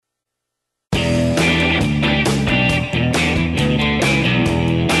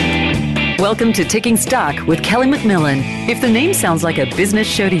Welcome to Taking Stock with Kelly McMillan. If the name sounds like a business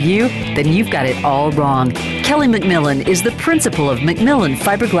show to you, then you've got it all wrong. Kelly McMillan is the principal of McMillan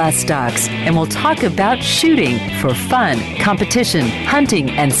Fiberglass Stocks, and we'll talk about shooting for fun, competition, hunting,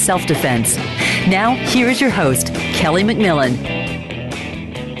 and self-defense. Now, here is your host, Kelly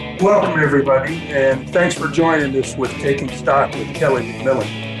McMillan. Welcome, everybody, and thanks for joining us with Taking Stock with Kelly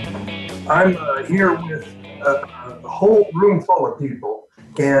McMillan. I'm here with a whole room full of people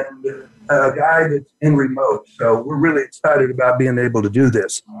and a guy that's in remote. So we're really excited about being able to do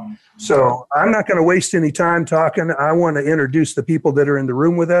this. So I'm not going to waste any time talking. I want to introduce the people that are in the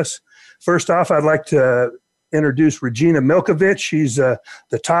room with us. First off, I'd like to introduce Regina Milkovich. She's the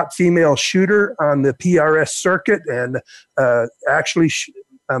top female shooter on the PRS circuit, and her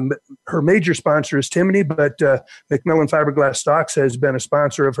major sponsor is Timony, but McMillan Fiberglass Stocks has been a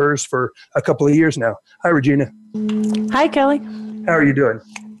sponsor of hers for a couple of years now. Hi, Regina. Hi, Kelly. How are you doing?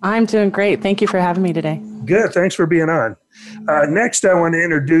 I'm doing great. Thank you for having me today. Good. Thanks for being on. Next, I want to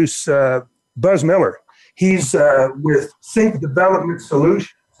introduce Buzz Miller. He's with Think Development Solutions,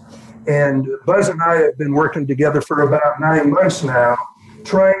 and Buzz and I have been working together for about 9 months now,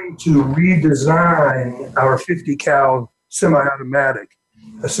 trying to redesign our 50 cal semi-automatic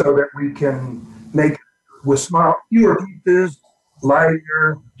so that we can make it with fewer pieces,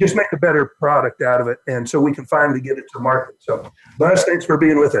 lighter, just make a better product out of it, and so we can finally get it to market. So, Buzz, thanks for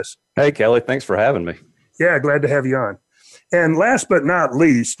being with us. Hey, Kelly, thanks for having me. Yeah, glad to have you on. And last but not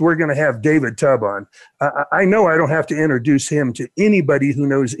least, we're going to have David Tubb on. I know I don't have to introduce him to anybody who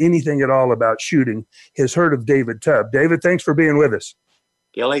knows anything at all about shooting has heard of David Tubb. David, thanks for being with us.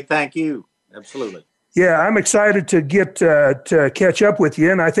 Kelly, thank you. Absolutely. Yeah, I'm excited to get to catch up with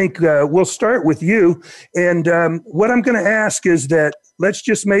you, and I think we'll start with you. And what I'm going to ask is that let's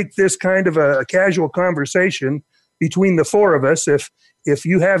just make this kind of a casual conversation between the four of us. If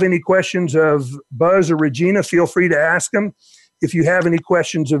you have any questions of Buzz or Regina, feel free to ask them. If you have any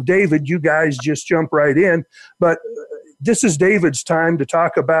questions of David, you guys just jump right in. But this is David's time to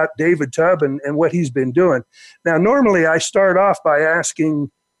talk about David Tubb and what he's been doing. Now, normally I start off by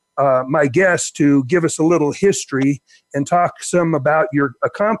asking my guests to give us a little history and talk some about your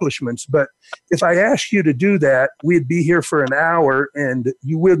accomplishments. But if I asked you to do that, we'd be here for an hour and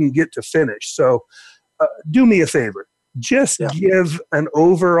you wouldn't get to finish. So do me a favor. Just give an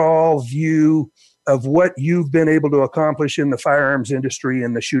overall view of what you've been able to accomplish in the firearms industry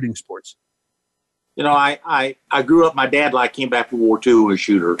and the shooting sports. You know, I grew up, my dad came back from World War II, was a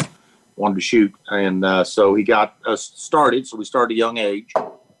shooter, wanted to shoot. And so he got us started. So we started at a young age.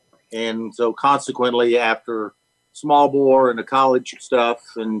 And so consequently, after small bore and the college stuff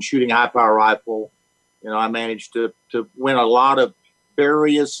and shooting high power rifle, you know, I managed to win a lot of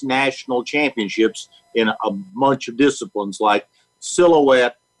various national championships in a bunch of disciplines like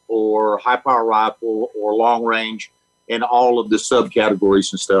silhouette or high power rifle or long range and all of the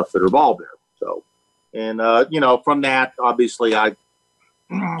subcategories and stuff that are involved there. So, and, you know, from that, obviously I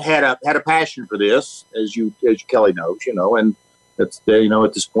had a passion for this, as Kelly knows, you know, and that's, you know,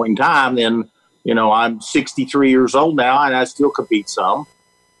 at this point in time, then, you know, I'm 63 years old now and I still compete some,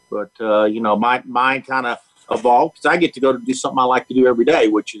 but, you know, my mind kind of evolved because I get to go to do something I like to do every day,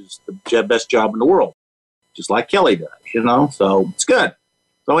 which is the best job in the world, just like Kelly does, you know, so it's good.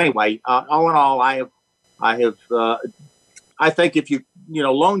 So anyway, all in all, I think if you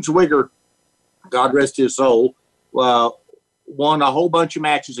know, Lone Zwigger, God rest his soul, won a whole bunch of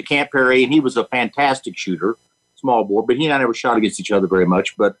matches at Camp Perry, and he was a fantastic shooter, small bore, but he and I never shot against each other very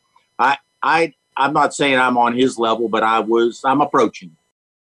much. But I'm not saying I'm on his level, but I'm approaching.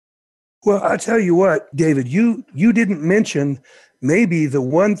 Well, I tell you what, David, you didn't mention maybe the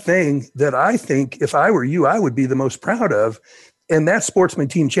one thing that I think if I were you, I would be the most proud of, and that's Sportsman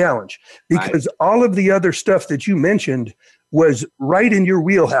Team Challenge, because all of the other stuff that you mentioned was right in your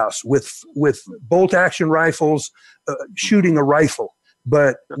wheelhouse with bolt action rifles, shooting a rifle.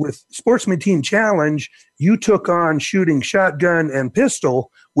 But with Sportsman Team Challenge, you took on shooting shotgun and pistol,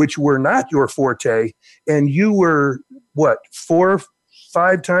 which were not your forte, and you were, what,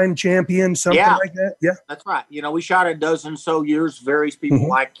 4-5-time champion, something like that? Yeah, that's right. You know, we shot a dozen so years, various people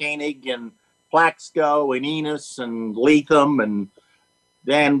like Koenig and Plaxco and Enos and Leatham, and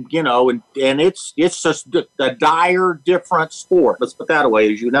then, you know, and it's just a dire different sport. Let's put that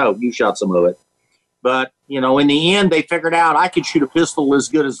away, as you know. You shot some of it. But, you know, in the end, they figured out I could shoot a pistol as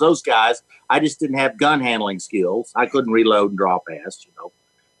good as those guys. I just didn't have gun handling skills. I couldn't reload and draw fast, you know.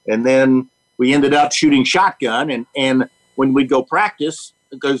 And then we ended up shooting shotgun. And when we'd go practice,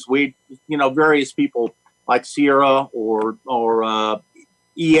 because we, you know, various people like Sierra or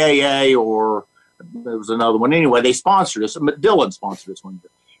EAA or there was another one. Anyway, they sponsored us. Dylan sponsored us one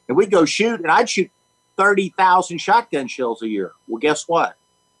year. And we'd go shoot, and I'd shoot 30,000 shotgun shells a year. Well, guess what?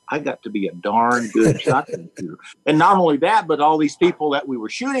 I got to be a darn good shotgun shooter. And not only that, but all these people that we were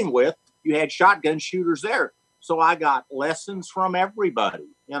shooting with, you had shotgun shooters there. So I got lessons from everybody,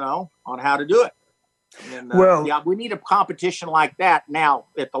 on how to do it. And, we need a competition like that now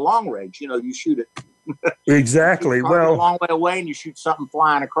at the long range. You shoot it. Exactly. A long way away, and you shoot something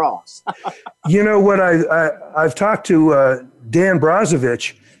flying across. You know what? I've talked to Dan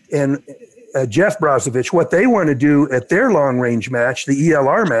Brozovich and Jeff Brozovich. What they want to do at their long range match, the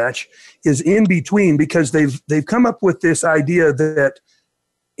ELR match, is in between, because they've come up with this idea that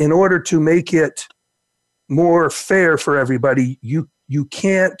in order to make it more fair for everybody, you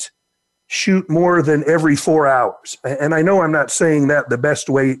can't shoot more than every 4 hours. And I know I'm not saying that the best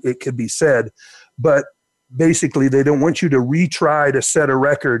way it could be said, but basically they don't want you to retry to set a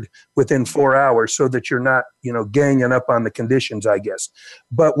record within 4 hours so that you're not, ganging up on the conditions, I guess.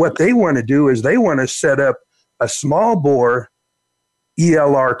 But what they want to do is they want to set up a small bore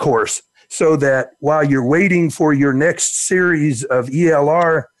ELR course so that while you're waiting for your next series of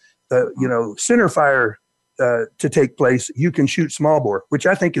ELR, centerfire to take place, you can shoot small bore, which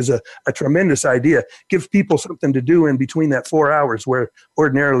I think is a tremendous idea. Gives people something to do in between that 4 hours where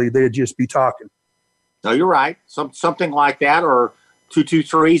ordinarily they'd just be talking. No, you're right. Something like that, or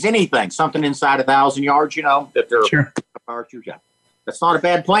 223s, anything, something inside 1,000 yards, that they're sure. Power shooters. Yeah. That's not a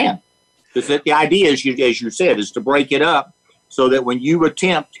bad plan. Because the idea is, as you said, is to break it up so that when you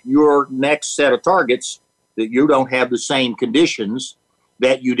attempt your next set of targets, that you don't have the same conditions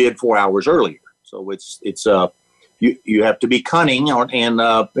that you did 4 hours earlier. So it's you have to be cunning and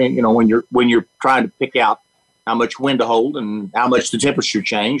when you're trying to pick out how much wind to hold and how much the temperature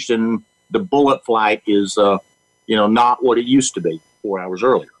changed, and the bullet flight is not what it used to be 4 hours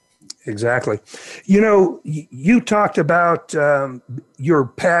earlier. Exactly. You talked about your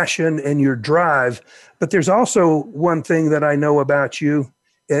passion and your drive, but there's also one thing that I know about you,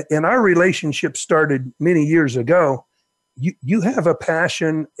 and our relationship started many years ago. You have a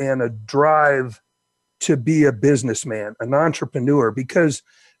passion and a drive to be a businessman, an entrepreneur, because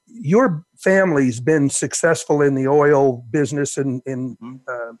your family's been successful in the oil business and in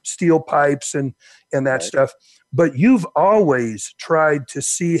steel pipes and that stuff. But you've always tried to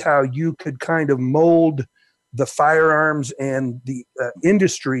see how you could kind of mold the firearms and the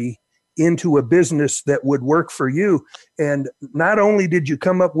industry into a business that would work for you. And not only did you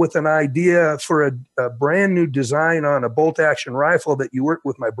come up with an idea for a brand new design on a bolt action rifle that you worked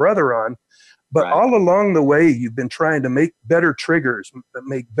with my brother on, but all along the way, you've been trying to make better triggers,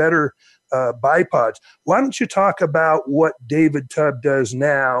 make better bipods. Why don't you talk about what David Tubb does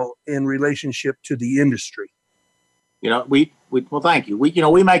now in relationship to the industry? Well, thank you.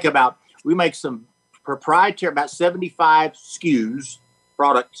 We make some proprietary, about 75 SKUs,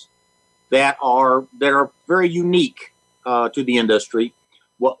 products that are very unique to the industry.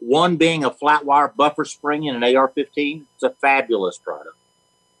 One being a flat wire buffer spring in an AR-15. It's a fabulous product.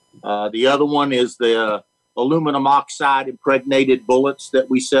 The other one is the aluminum oxide impregnated bullets that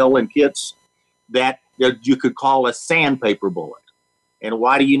we sell in kits that you could call a sandpaper bullet. And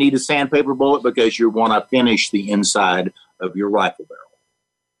why do you need a sandpaper bullet? Because you want to finish the inside of your rifle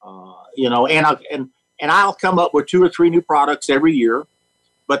barrel. And I'll come up with 2 or 3 new products every year.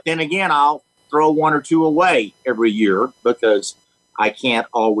 But then again, I'll throw 1 or 2 away every year because I can't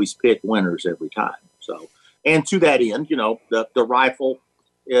always pick winners every time. So, and to that end, the rifle,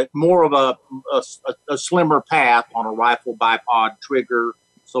 more of a slimmer path on a rifle bipod trigger,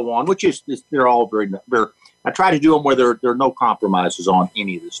 so on, which is they're all very. I try to do them where there are no compromises on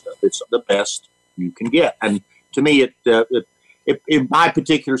any of this stuff. It's the best you can get, and to me, in my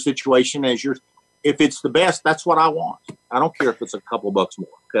particular situation, if it's the best, that's what I want. I don't care if it's a couple bucks more.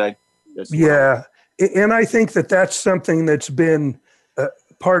 Okay. Yeah, and I think that's something that's been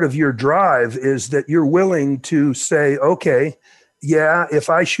part of your drive, is that you're willing to say, okay, yeah, if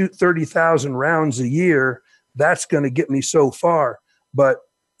I shoot 30,000 rounds a year, that's going to get me so far. But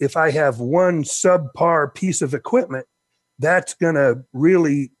if I have one subpar piece of equipment, that's going to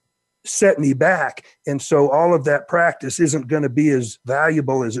really set me back. And so all of that practice isn't going to be as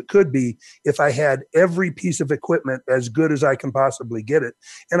valuable as it could be if I had every piece of equipment as good as I can possibly get it.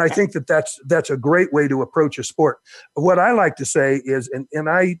 And I think that's a great way to approach a sport. What I like to say is, and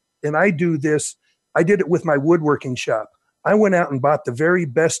I do this, I did it with my woodworking shop. I went out and bought the very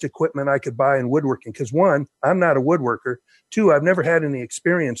best equipment I could buy in woodworking because, 1, I'm not a woodworker. 2, I've never had any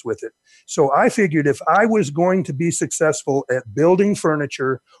experience with it. So I figured if I was going to be successful at building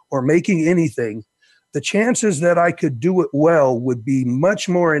furniture or making anything, the chances that I could do it well would be much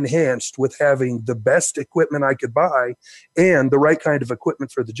more enhanced with having the best equipment I could buy and the right kind of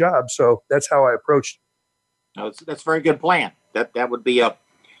equipment for the job. So that's how I approached it. No, that's a very good plan. That would be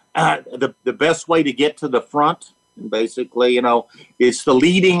the best way to get to the front. And basically, it's the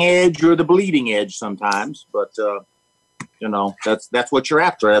leading edge or the bleeding edge sometimes, but that's what you're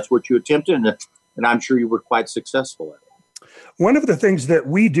after. That's what you attempted, and I'm sure you were quite successful at it. One of the things that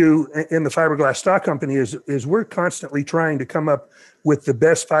we do in the fiberglass stock company is we're constantly trying to come up with the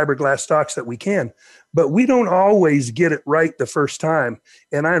best fiberglass stocks that we can, but we don't always get it right the first time.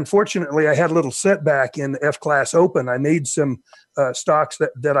 And unfortunately, I had a little setback in the F-Class Open. I made some stocks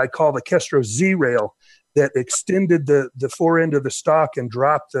that I call the Kestro Z-Rail that extended the fore end of the stock and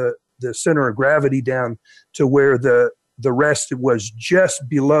dropped the center of gravity down to where the rest was just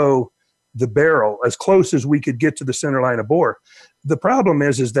below the barrel, as close as we could get to the center line of bore. The problem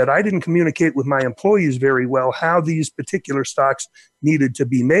is that I didn't communicate with my employees very well how these particular stocks needed to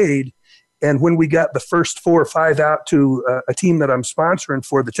be made. And when we got the first 4 or 5 out to a team that I'm sponsoring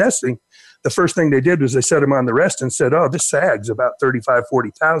for the testing, the first thing they did was they set them on the rest and said, oh, this sags about 35,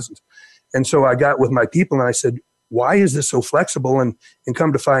 40 thousandths. And so I got with my people and I said, why is this so flexible? And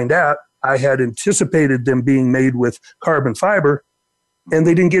come to find out, I had anticipated them being made with carbon fiber, and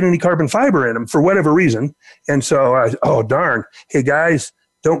they didn't get any carbon fiber in them for whatever reason. And so oh, darn. Hey, guys,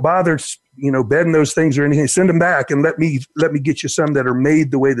 don't bother, bedding those things or anything. Send them back and let me get you some that are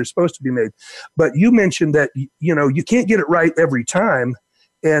made the way they're supposed to be made. But you mentioned that, you can't get it right every time.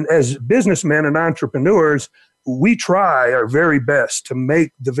 And as businessmen and entrepreneurs, we try our very best to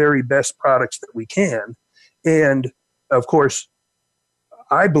make the very best products that we can. And of course,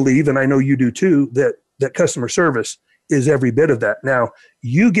 I believe, and I know you do too, that customer service is every bit of that. Now,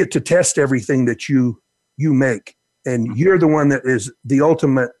 you get to test everything that you make, and you're the one that is the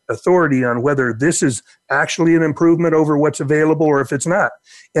ultimate authority on whether this is actually an improvement over what's available or if it's not.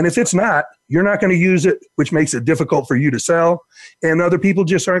 And if it's not, you're not going to use it, which makes it difficult for you to sell, and other people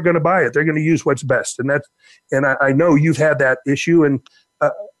just aren't going to buy it. They're going to use what's best. And I know you've had that issue. And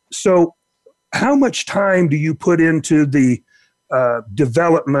so how much time do you put into the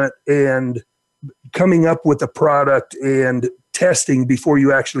development and coming up with a product and testing before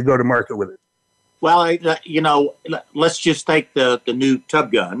you actually go to market with it? Well, let's just take the new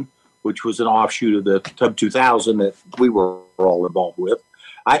Tub Gun, which was an offshoot of the Tub 2000 that we were all involved with.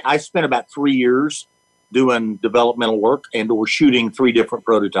 I spent about 3 years doing developmental work and or shooting 3 different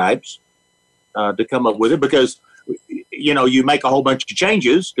prototypes to come up with it, because, you make a whole bunch of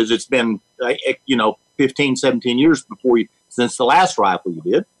changes because it's been, 15, 17 years since the last rifle you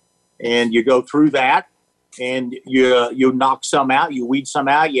did. And you go through that and you knock some out, you weed some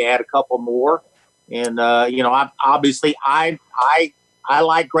out, you add a couple more. And, I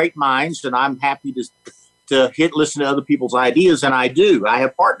like great minds, and I'm happy to listen to other people's ideas. And I do. I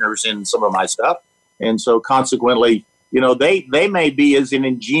have partners in some of my stuff. And so consequently, they may be as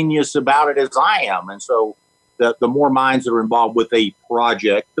ingenious about it as I am. And so the more minds that are involved with a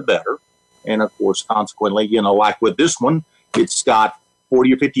project, the better. And of course, consequently, like with this one, it's got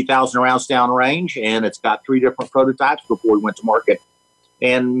 40 or 50,000 rounds down range, and it's got 3 different prototypes before we went to market.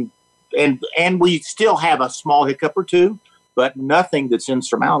 And we still have a small hiccup or 2, but nothing that's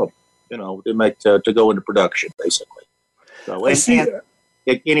insurmountable, to make to go into production, basically. So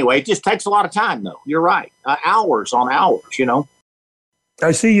anyway, it just takes a lot of time, though. You're right, hours on hours.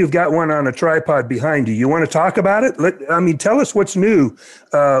 I see you've got one on a tripod behind you. You want to talk about it? Tell us what's new,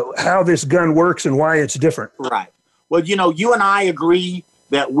 how this gun works, and why it's different. Right. Well, you and I agree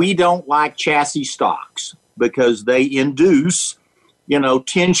that we don't like chassis stocks because they induce,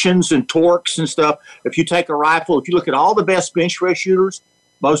 tensions and torques and stuff. If you take a rifle, if you look at all the best bench press shooters,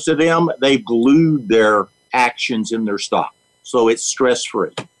 most of them, they've glued their actions in their stock. So it's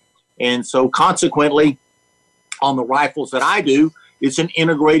stress-free. And so consequently, on the rifles that I do, it's an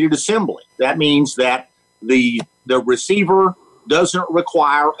integrated assembly. That means that the receiver doesn't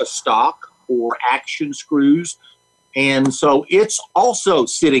require a stock or action screws. And so it's also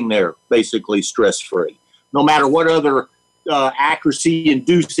sitting there basically stress-free. No matter what other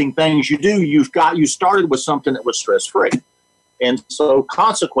accuracy-inducing things you do, you started with something that was stress-free. And so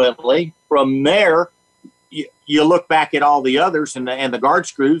consequently, from there, you look back at all the others and the guard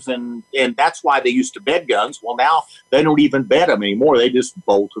screws, and that's why they used to bed guns. Well, now they don't even bed them anymore. They just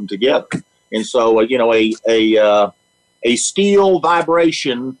bolt them together. And so, a steel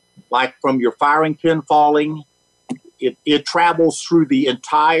vibration, like from your firing pin falling, it travels through the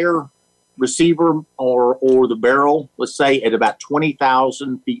entire receiver or the barrel, let's say, at about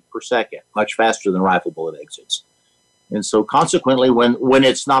 20,000 feet per second, much faster than rifle bullet exits. And so consequently, when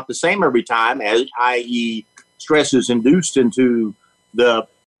it's not the same every time, i.e. stress is induced into the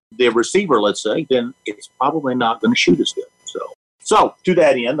receiver, let's say, then it's probably not going to shoot as good. So to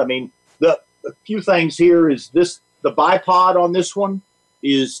that end, I mean, the few things here is this: the bipod on this one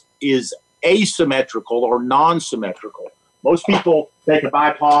is asymmetrical or non-symmetrical. Most people take a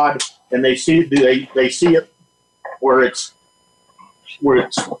bipod and they see it where it's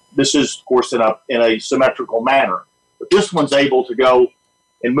this is of course in a symmetrical manner, but this one's able to go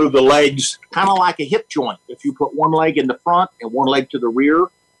and move the legs kind of like a hip joint. If you put one leg in the front and one leg to the rear,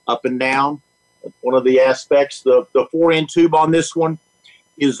 up and down. One of the aspects, the 4-end tube on this one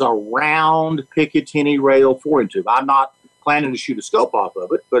is a round Picatinny rail 4-end tube. I'm not planning to shoot a scope off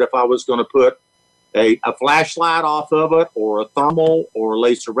of it, but if I was going to put a flashlight off of it, or a thermal or a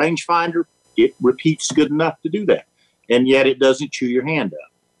laser rangefinder, it repeats good enough to do that. And yet it doesn't chew your hand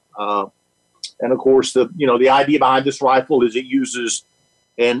up. And of course, the idea behind this rifle is it uses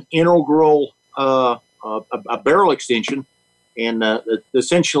an integral a barrel extension, and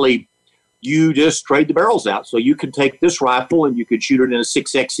essentially you just trade the barrels out. So you could take this rifle and you could shoot it in a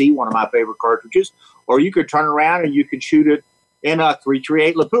 6XE, one of my favorite cartridges, or you could turn around and you could shoot it in a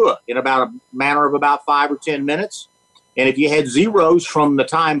 338 Lapua in about a matter of about 5 or 10 minutes. And if you had zeros from the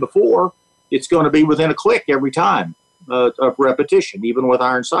time before, it's going to be within a click every time of repetition, even with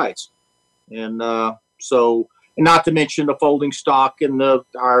iron sights. And so, and not to mention the folding stock and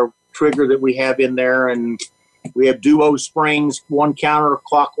our trigger that we have in there, and we have duo springs, one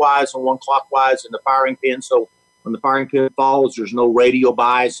counterclockwise and one clockwise in the firing pin. So when the firing pin falls, there's no radial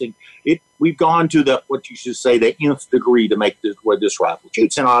biasing. We've gone to the nth degree to make this where this rifle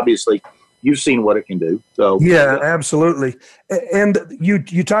shoots. And obviously, you've seen what it can do. So yeah, absolutely. And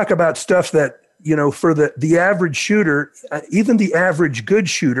you talk about stuff that, for the average shooter, even the average good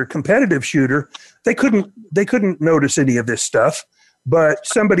shooter, competitive shooter, they couldn't notice any of this stuff. But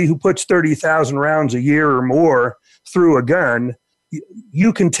somebody who puts 30,000 rounds a year or more through a gun,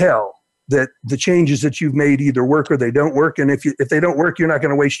 you can tell that the changes that you've made either work or they don't work. And if they don't work, you're not going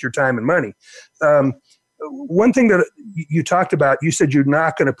to waste your time and money. One thing that you talked about, you said you're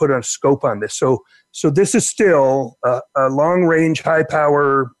not going to put a scope on this. So this is still a long-range,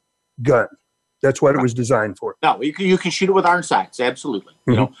 high-power gun. That's what it was designed for. No, you can shoot it with iron sights, absolutely.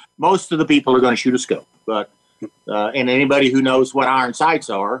 Mm-hmm. Most of the people are going to shoot a scope, but and anybody who knows what iron sights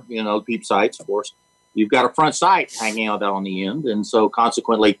are, peep sights, of course, you've got a front sight hanging out on the end, and so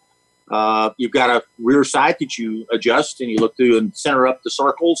consequently, you've got a rear sight that you adjust, and you look through and center up the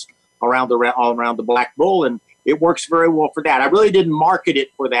circles around the Black Bull, and it works very well for that. I really didn't market it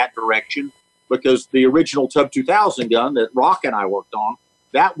for that direction because the original Tub 2000 gun that Rock and I worked on,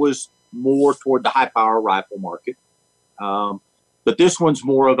 that was more toward the high-power rifle market, but this one's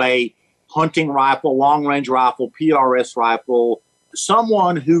more of a hunting rifle, long-range rifle, PRS rifle,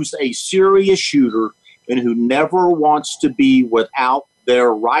 someone who's a serious shooter and who never wants to be without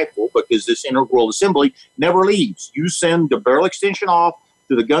their rifle because this integral assembly never leaves. You send the barrel extension off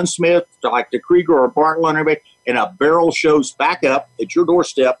to the gunsmith, like the Krieger or Bartlett, and a barrel shows back up at your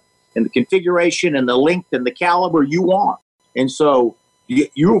doorstep in the configuration and the length and the caliber you want. And so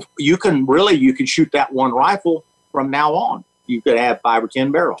you can shoot that one rifle from now on. You could have 5 or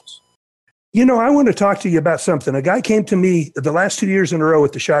 10 barrels. I want to talk to you about something. A guy came to me the last 2 years in a row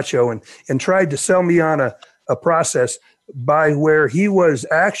at the SHOT Show and tried to sell me on a process by where he was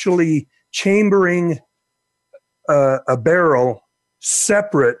actually chambering a barrel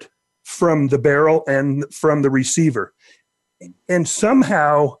separate from the barrel and from the receiver. And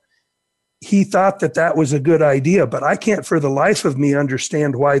somehow he thought that was a good idea, but I can't for the life of me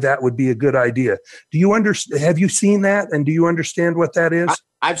understand why that would be a good idea. Do you have you seen that? And do you understand what that is?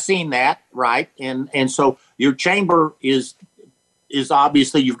 I've seen that, right? And so your chamber is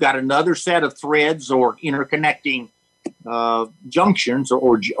obviously you've got another set of threads or interconnecting junctions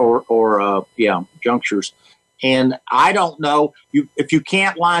or junctures. And I don't know if you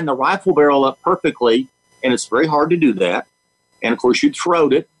can't line the rifle barrel up perfectly, and it's very hard to do that. And of course, you'd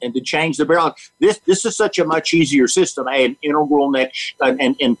throat it, and to change the barrel. This is such a much easier system. An integral and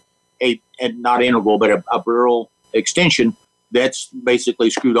not integral, but a barrel extension that's basically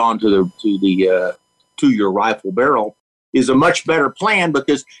screwed on to your rifle barrel is a much better plan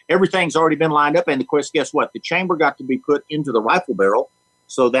because everything's already been lined up. And of course, guess what? The chamber got to be put into the rifle barrel.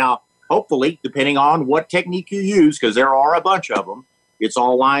 So now, hopefully, depending on what technique you use, because there are a bunch of them, it's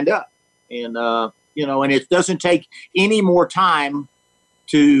all lined up. And and it doesn't take any more time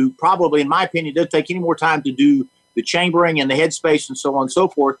to, probably, in my opinion, it doesn't take any more time to do the chambering and the headspace and so on and so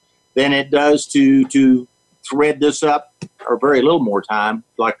forth than it does to thread this up, or very little more time,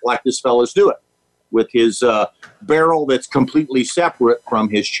 like this fellow's doing. with his barrel that's completely separate from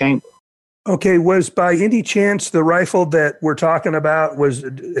his chamber. Okay, was by any chance the rifle that we're talking about,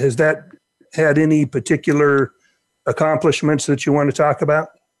 has that had any particular accomplishments that you want to talk about?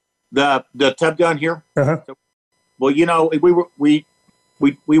 The tub gun here? Uh-huh. Well, you know, we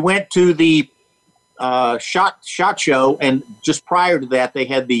went to the shot show, and just prior to that, they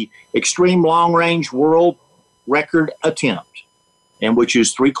had the Extreme Long Range World Record Attempt, and which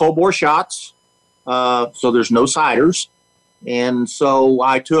is 3 cold bore shots. So there's no siders. And so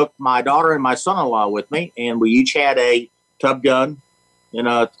I took my daughter and my son-in-law with me, and we each had a tub gun in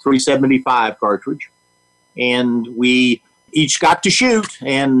a 375 cartridge, and we each got to shoot.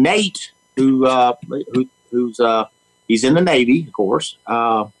 And Nate, who's he's in the Navy, of course,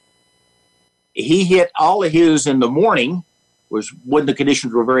 he hit all of his in the morning, was when the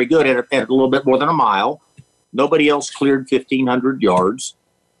conditions were very good, at a little bit more than a mile. Nobody else cleared 1,500 yards.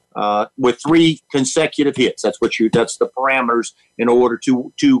 With 3 consecutive hits. That's the parameters in order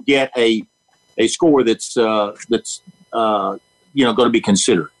to get a score that's going to be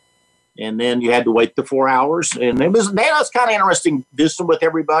considered. And then you had to wait the 4 hours, and it was kind of interesting visiting with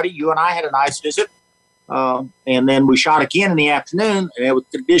everybody. You and I had a nice visit, and then we shot again in the afternoon, and the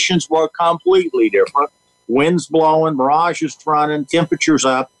conditions were completely different. Winds blowing, mirages running, temperatures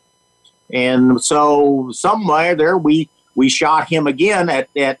up, and so somewhere there we shot him again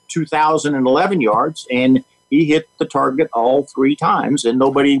at 2,011 yards, and he hit the target all 3 times, and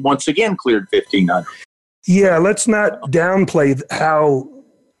nobody once again cleared 1,500. Yeah, let's not downplay how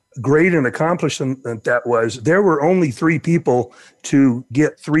great an accomplishment that was. There were only 3 people to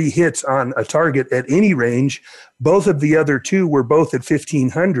get 3 hits on a target at any range. Both of the other 2 were both at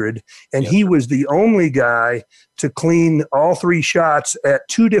 1,500, and he was the only guy to clean all 3 shots at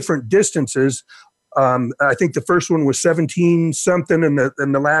 2 different distances. I think the first one was 17 something, and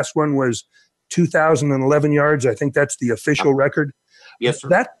the last one was 2,011 yards. I think that's the official record. Yes,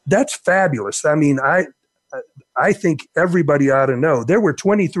 sir. That's fabulous. I mean, I think everybody ought to know there were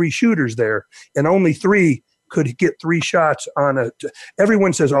 23 shooters there, and only 3 could get 3 shots on a.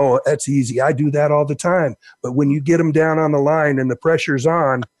 Everyone says, "Oh, that's easy. I do that all the time." But when you get them down on the line and the pressure's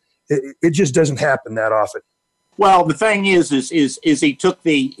on, it just doesn't happen that often. Well, the thing is he took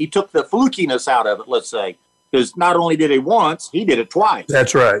the flukiness out of it, let's say, because not only did it once, he did it twice.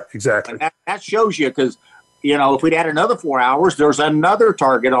 That's right, exactly. And that shows you, because, you know, if we'd had another 4 hours, there's another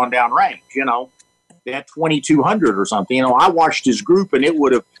target on downrange, you know, at 2,200 or something. You know, I watched his group, and it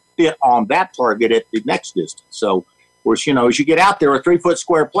would have fit on that target at the next distance. So, of course, you know, as you get out there, a 3-foot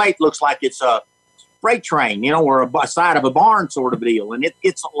square plate looks like it's a freight train, you know, or a side of a barn sort of deal. And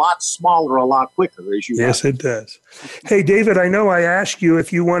it's a lot smaller, a lot quicker, as you know. Yes, it does. Hey, David, I know I asked you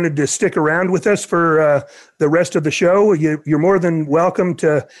if you wanted to stick around with us for the rest of the show. You're more than welcome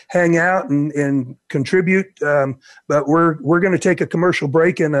to hang out and contribute. But we're going to take a commercial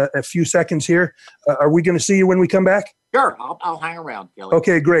break in a few seconds here. Are we going to see you when we come back? Sure, I'll hang around, Kelly.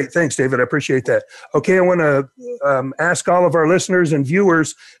 Okay, great. Thanks, David. I appreciate that. Okay, I want to ask all of our listeners and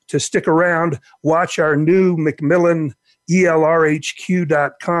viewers to stick around, watch our new McMillan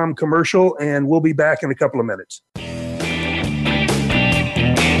ELRHQ.com commercial, and we'll be back in a couple of minutes.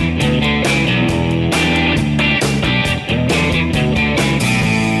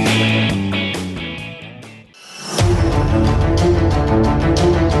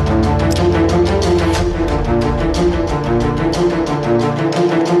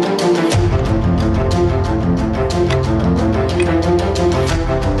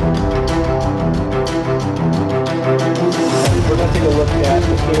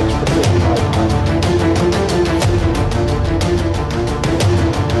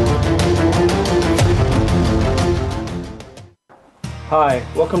 Hi,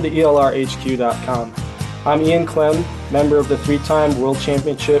 welcome to ELRHQ.com. I'm Ian Clem, member of the 3-time World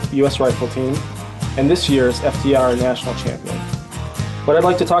Championship U.S. Rifle Team, and this year's FTR National Champion. What I'd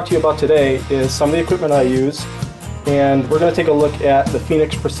like to talk to you about today is some of the equipment I use, and we're going to take a look at the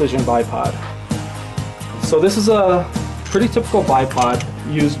Phoenix Precision Bipod. So this is a pretty typical bipod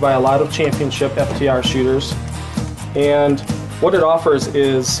used by a lot of championship FTR shooters, and what it offers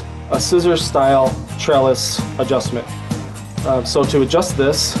is a scissor-style trellis adjustment. So to adjust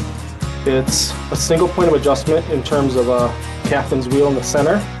this, it's a single point of adjustment in terms of a captain's wheel in the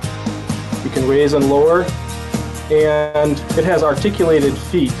center. You can raise and lower, and it has articulated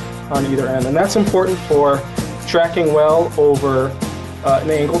feet on either end, and that's important for tracking well over an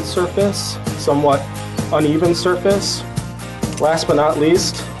angled surface, somewhat uneven surface. Last but not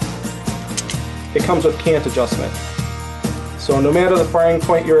least, it comes with cant adjustment. So no matter the firing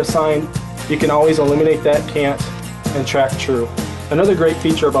point you're assigned, you can always eliminate that cant and track true. Another great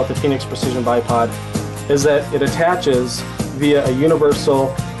feature about the Phoenix Precision Bipod is that it attaches via a universal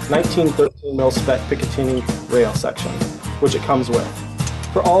 1913 mil spec Picatinny rail section, which it comes with.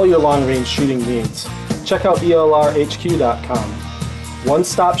 For all your long-range shooting needs, check out ELRHQ.com.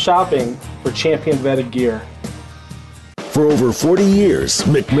 One-stop shopping for champion-vetted gear. For over 40 years,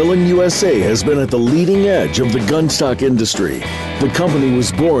 McMillan USA has been at the leading edge of the gunstock industry. The company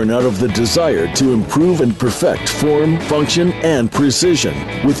was born out of the desire to improve and perfect form, function, and precision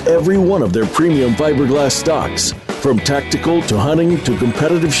with every one of their premium fiberglass stocks. From tactical to hunting to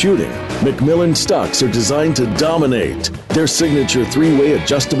competitive shooting, McMillan stocks are designed to dominate. Their signature 3-way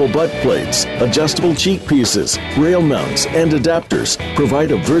adjustable butt plates, adjustable cheek pieces, rail mounts, and adapters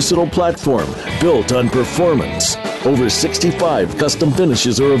provide a versatile platform built on performance. Over 65 custom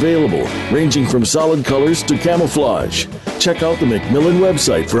finishes are available, ranging from solid colors to camouflage. Check out the McMillan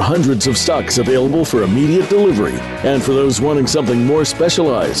website for hundreds of stocks available for immediate delivery. And for those wanting something more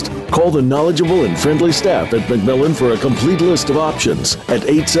specialized, call the knowledgeable and friendly staff at McMillan for a complete list of options at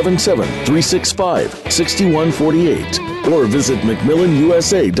 877-365-6148 or visit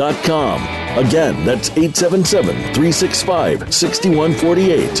McMillanUSA.com. Again, that's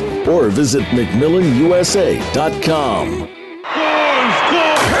 877-365-6148 or visit McMillanUSA.com.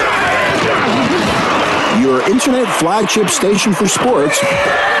 Your internet flagship station for sports.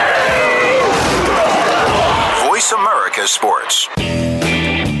 Voice America Sports.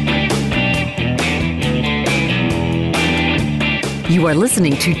 You are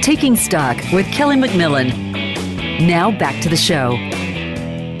listening to Taking Stock with Kelly McMillan. Now back to the show.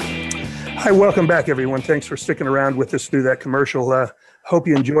 Hi, welcome back, everyone. Thanks for sticking around with us through that commercial. Hope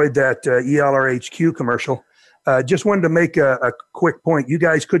you enjoyed that ELRHQ commercial. Just wanted to make a quick point. You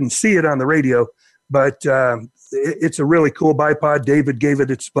guys couldn't see it on the radio, but it's a really cool bipod. David gave it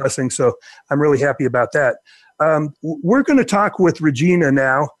its blessing, so I'm really happy about that. We're going to talk with Regina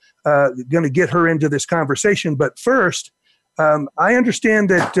now, going to get her into this conversation. But first, I understand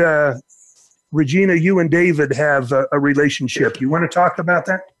that, Regina, you and David have a relationship. You want to talk about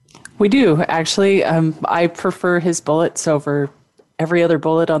that? We do, actually. I prefer his bullets over every other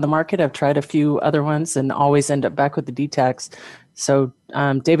bullet on the market. I've tried a few other ones and always end up back with the D-Tacs. So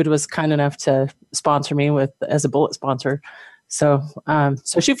David was kind enough to sponsor me as a bullet sponsor. So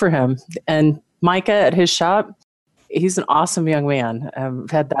shoot for him. And Micah at his shop, he's an awesome young man.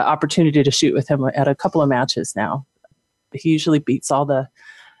 I've had the opportunity to shoot with him at a couple of matches now. He usually beats all the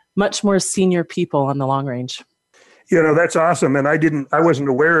much more senior people on the long range. You know, that's awesome. And I wasn't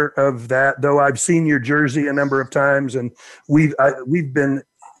aware of that, though I've seen your jersey a number of times, and we've had a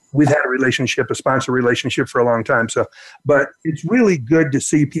relationship, a sponsor relationship for a long time. So, but it's really good to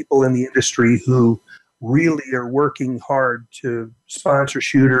see people in the industry who really are working hard to sponsor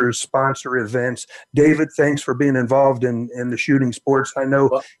shooters, sponsor events. David, thanks for being involved in the shooting sports. I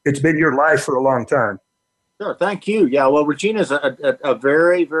know it's been your life for a long time. Sure. Thank you. Yeah. Well, Regina's a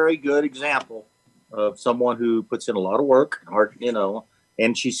very, very good example of someone who puts in a lot of work,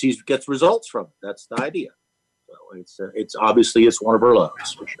 and she gets results from it. That's the idea. So it's obviously one of her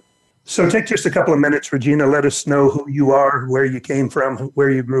loves for sure. So take just a couple of minutes, Regina. Let us know who you are, where you came from,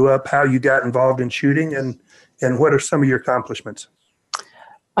 where you grew up, how you got involved in shooting, and what are some of your accomplishments?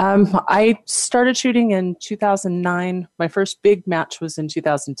 I started shooting in 2009. My first big match was in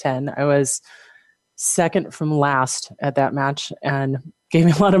 2010. I was second from last at that match and gave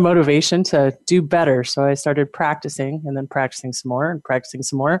me a lot of motivation to do better. So I started practicing and then practicing some more and practicing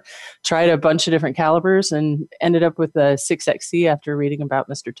some more. Tried a bunch of different calibers and ended up with a 6XC after reading about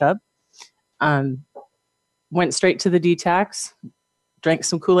Mr. Tubb. Went straight to the D-Tacs, drank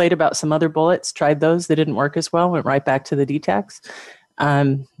some Kool-Aid about some other bullets, tried those. They didn't work as well, went right back to the D-Tacs.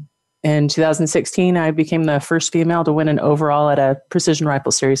 In 2016, I became the first female to win an overall at a Precision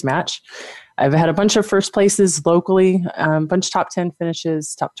Rifle Series match. I've had a bunch of first places locally, a bunch of top 10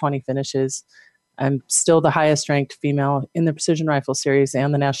 finishes, top 20 finishes. I'm still the highest ranked female in the Precision Rifle Series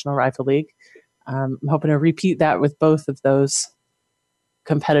and the National Rifle League. I'm hoping to repeat that with both of those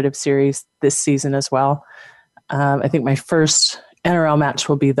competitive series this season as well. I think my first NRL match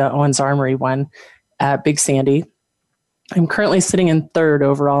will be the Owens Armory one at Big Sandy. I'm currently sitting in third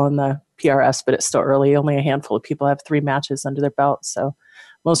overall in the PRS, but it's still early. Only a handful of people have 3 matches under their belt. So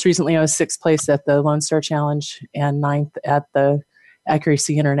most recently, I was 6th place at the Lone Star Challenge and 9th at the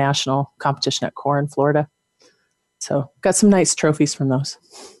Accuracy International competition at Core in Florida. So got some nice trophies from those.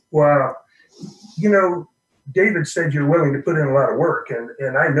 Wow. You know, David said you're willing to put in a lot of work, and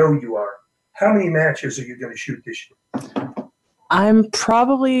I know you are. How many matches are you going to shoot this year?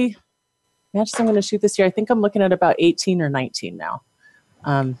 Matches I'm going to shoot this year, I think I'm looking at about 18 or 19 now.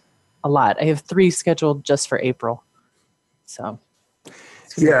 A lot. I have 3 scheduled just for April. So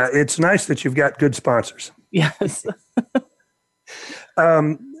Yeah, it's nice that you've got good sponsors. Yes.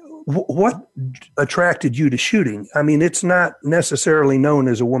 What attracted you to shooting? I mean, it's not necessarily known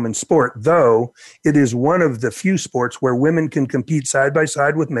as a woman's sport, though it is one of the few sports where women can compete side by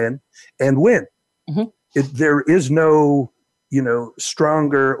side with men and win. Mm-hmm. There is no,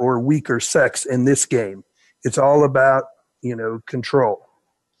 stronger or weaker sex in this game. It's all about, control.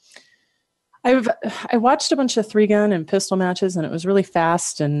 I watched a bunch of 3-gun and pistol matches, and it was really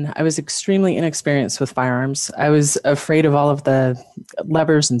fast, and I was extremely inexperienced with firearms. I was afraid of all of the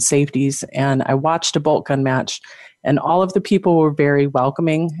levers and safeties, and I watched a bolt gun match, and all of the people were very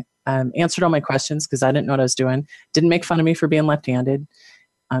welcoming, answered all my questions because I didn't know what I was doing, didn't make fun of me for being left-handed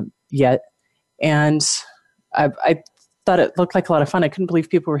yet, and I thought it looked like a lot of fun. I couldn't believe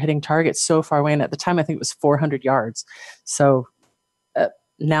people were hitting targets so far away, and at the time I think it was 400 yards. So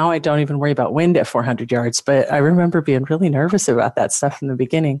now I don't even worry about wind at 400 yards, but I remember being really nervous about that stuff in the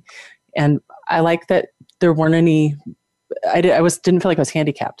beginning. And I like that there weren't any, didn't feel like I was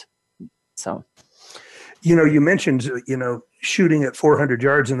handicapped. So, you mentioned, shooting at 400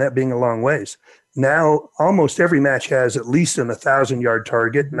 yards and that being a long ways. Now, almost every match has at least an 1,000-yard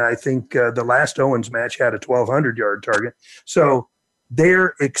target. And I think the last Owens match had a 1,200-yard target. So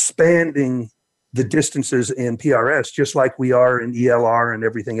they're expanding the distances in PRS, just like we are in ELR and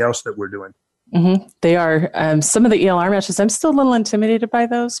everything else that we're doing. Mm-hmm. They are. Some of the ELR matches, I'm still a little intimidated by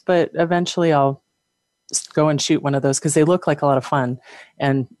those, but eventually I'll just go and shoot one of those because they look like a lot of fun.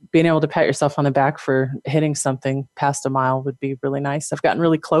 And being able to pat yourself on the back for hitting something past a mile would be really nice. I've gotten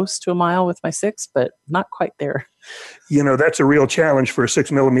really close to a mile with my 6, but not quite there. That's a real challenge for a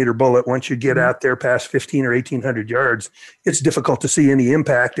 6mm bullet. Once you get out there past 1,500 or 1,800 yards, it's difficult to see any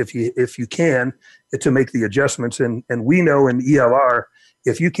impact if you can to make the adjustments. And we know in ELR,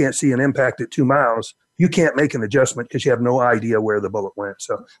 if you can't see an impact at 2 miles, you can't make an adjustment because you have no idea where the bullet went.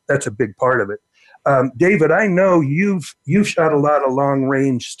 So that's a big part of it. David, I know you've shot a lot of long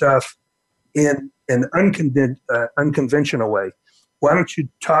range stuff in an unconventional way. Why don't you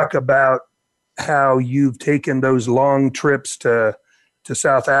talk about how you've taken those long trips to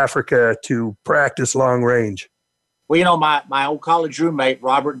South Africa to practice long range? Well, my old college roommate,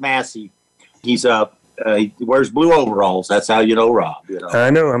 Robert Massey, he wears blue overalls. That's how you know Rob. I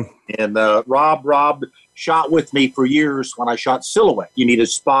know him. And Rob shot with me for years when I shot silhouette. You need a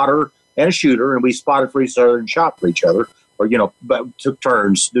spotter and a shooter, and we spotted for each other and shot for each other, or but took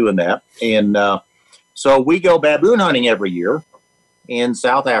turns doing that. And so we go baboon hunting every year in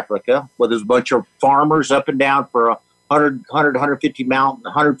South Africa, where there's a bunch of farmers up and down for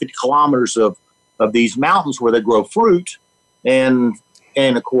 150 kilometers of these mountains where they grow fruit, and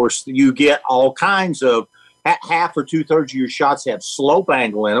of course you get all kinds of half or 2/3 of your shots have slope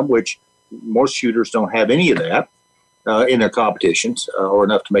angle in them, which most shooters don't have any of that in their competitions or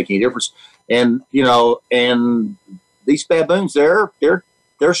enough to make any difference. And and these baboons, they're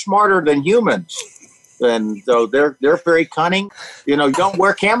smarter than humans. And so they're very cunning. You don't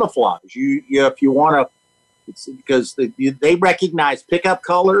wear camouflage. You if you want to, it's because they recognize pickup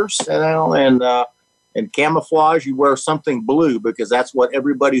colors and camouflage. You wear something blue because that's what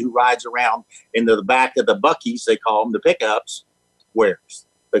everybody who rides around in the back of the buckies, they call them the pickups, wears,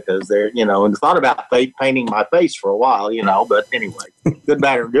 because they're and thought about painting my face for a while, But anyway, good,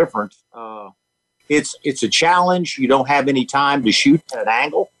 bad, or different. It's a challenge. You don't have any time to shoot at an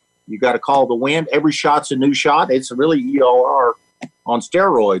angle. You got to call the wind. Every shot's a new shot. It's really ELR on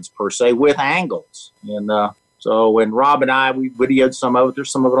steroids per se with angles. And so when Rob and we videoed some of it,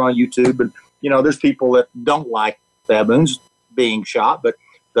 there's some of it on YouTube. And there's people that don't like baboons being shot, but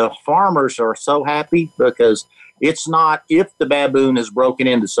the farmers are so happy because it's not if the baboon has broken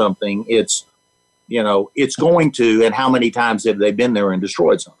into something, it's going to, and how many times have they been there and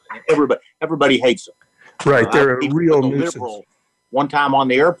destroyed something? Everybody hates them. Right, they're a real nuisance. One time on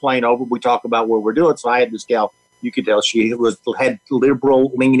the airplane over, we talk about what we're doing. So I had this gal, you could tell she had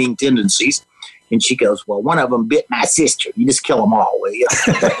liberal leaning tendencies. And she goes, well, one of them bit my sister. You just kill them all, will you?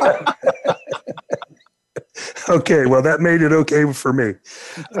 Okay, well, that made it okay for me.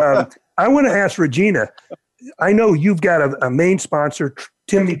 I want to ask Regina, I know you've got a main sponsor,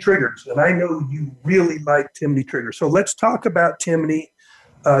 Timney Triggers, and I know you really like Timney Triggers. So let's talk about Timney,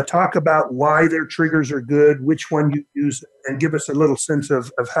 talk about why their triggers are good, which one you use, and give us a little sense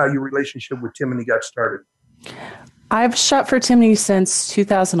of how your relationship with Timney got started. I've shot for Timney since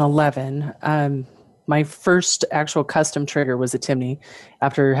 2011. My first actual custom trigger was a Timney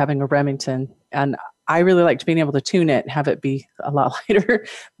after having a Remington, and I really liked being able to tune it and have it be a lot lighter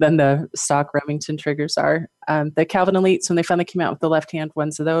than the stock Remington triggers are. The Calvin Elites, when they finally came out with the left-hand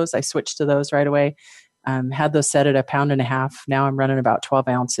ones of those, I switched to those right away. Had those set at 1.5 pounds. Now I'm running about 12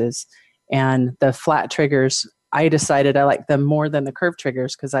 ounces. And the flat triggers, I decided I like them more than the curved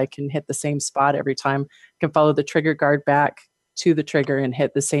triggers because I can hit the same spot every time. I can follow the trigger guard back to the trigger and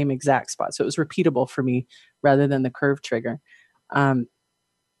hit the same exact spot. So it was repeatable for me rather than the curved trigger. I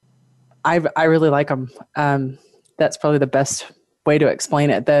really like them. That's probably the best way to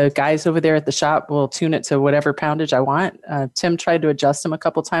explain it. The guys over there at the shop will tune it to whatever poundage I want. Tim tried to adjust them a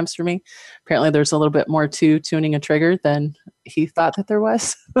couple times for me. Apparently there's a little bit more to tuning a trigger than he thought that there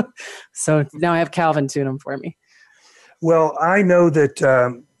was. So now I have Calvin tune them for me. Well, I know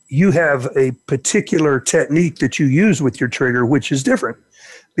that you have a particular technique that you use with your trigger, which is different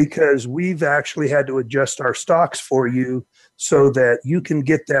because we've actually had to adjust our stocks for you so that you can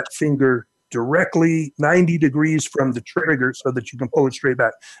get that finger directly 90 degrees from the trigger so that you can pull it straight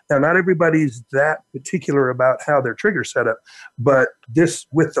back. Now, not everybody's that particular about how their trigger's set up, but this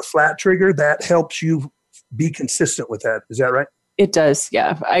with the flat trigger, that helps you be consistent with that. Is that right? It does,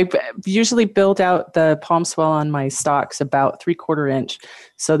 yeah. I usually build out the palm swell on my stocks about 3/4 inch.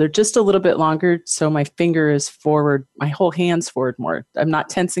 So they're just a little bit longer. So my finger is forward, my whole hand's forward more. I'm not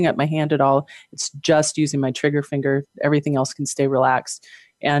tensing up my hand at all. It's just using my trigger finger. Everything else can stay relaxed.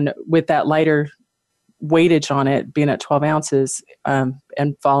 And with that lighter weightage on it, being at 12 ounces and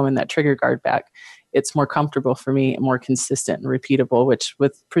following that trigger guard back, it's more comfortable for me and more consistent and repeatable, which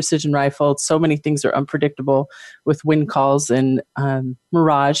with precision rifle, so many things are unpredictable with wind calls and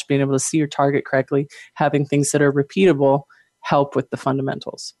mirage, being able to see your target correctly, having things that are repeatable help with the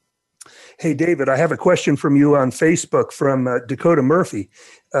fundamentals. Hey, David, I have a question from you on Facebook from Dakota Murphy.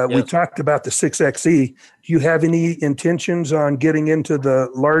 Yes. We talked about the 6XE. Do you have any intentions on getting into the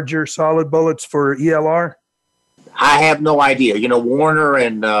larger solid bullets for ELR? I have no idea. You know, Warner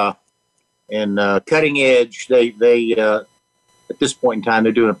and Cutting Edge, they at this point in time,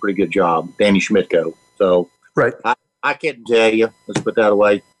 they're doing a pretty good job. Danny Schmidtko. So right. I can't tell you. Let's put that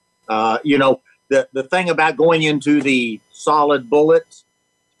away. You know, the thing about going into the solid bullets,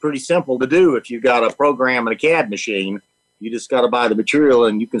 pretty simple to do. If you've got a program and a CAD machine, you just got to buy the material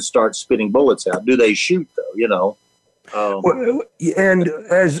and you can start spitting bullets out. Do they shoot though? You know. And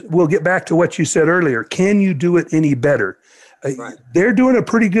as we'll get back to what you said earlier, can you do it any better? Right. They're doing a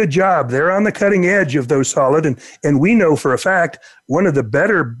pretty good job. They're on the cutting edge of those solid, and we know for a fact one of the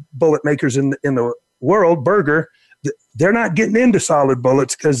better bullet makers in the world, Berger, they're not getting into solid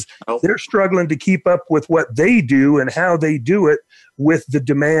bullets because they're struggling to keep up with what they do and how they do it with the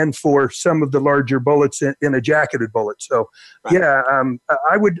demand for some of the larger bullets in a jacketed bullet. So, right. Yeah,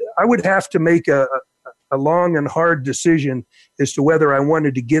 I would have to make a long and hard decision as to whether I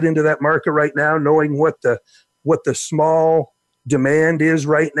wanted to get into that market right now, knowing what the small demand is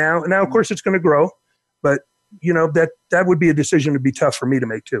right now. And now, of course, it's going to grow, but you know that would be a decision to be tough for me to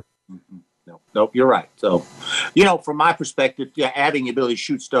make too. Mm-hmm. Nope, you're right. So, you know, from my perspective, yeah, adding the ability to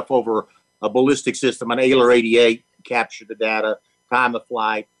shoot stuff over a ballistic system, an AILR 88, capture the data, time of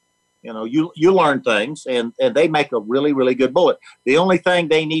flight, you know, you learn things, and they make a really, really good bullet. The only thing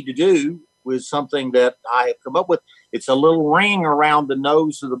they need to do is something that I have come up with. It's a little ring around the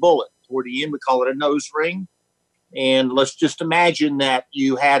nose of the bullet. Toward the end, we call it a nose ring. And let's just imagine that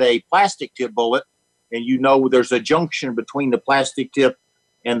you had a plastic tip bullet, and you know there's a junction between the plastic tip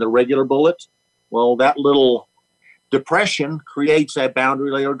and the regular bullet. Well, that little depression creates a boundary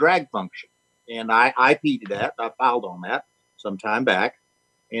layer drag function. And I IP'd that. I filed on that some time back.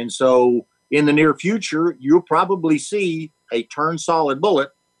 And so in the near future, you'll probably see a turn solid bullet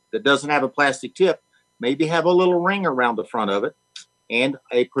that doesn't have a plastic tip, maybe have a little ring around the front of it, and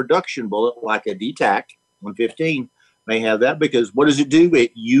a production bullet like a DTAC 115 may have that, because what does it do?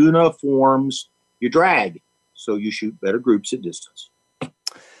 It uniforms your drag, so you shoot better groups at distance.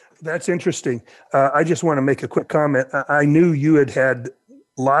 That's interesting. I just want to make a quick comment. I knew you had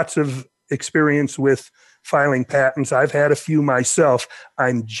lots of experience with filing patents. I've had a few myself.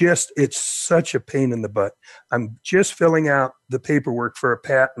 It's such a pain in the butt. I'm just filling out the paperwork for a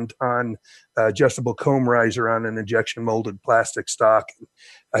patent on adjustable comb riser on an injection molded plastic stock.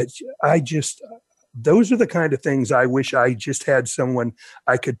 Those are the kind of things I wish I just had someone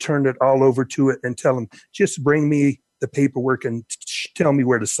I could turn it all over to it and tell them, just bring me the paperwork and tell me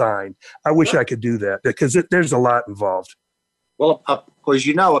where to sign. I wish I could do that because there's a lot involved. Well, because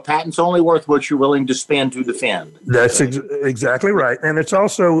you know, a patent's only worth what you're willing to spend to defend. That's exactly right. And it's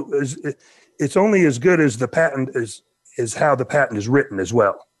also, it's only as good as the patent is how the patent is written as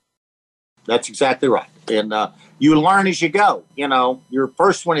well. That's exactly right. And you learn as you go. You know, your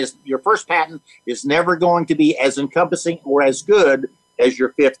first patent is never going to be as encompassing or as good as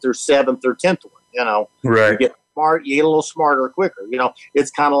your 5th or 7th or 10th one. You know, right. smart, you get a little smarter quicker.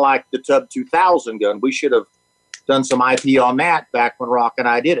 It's kind of like the Tub 2000 gun. We should have done some IP on that back when Rock and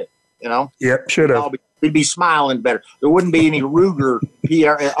I did it. Yep, should have. We'd be smiling better. There wouldn't be any Ruger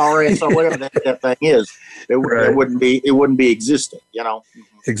PRS or whatever that thing is. It wouldn't be existing.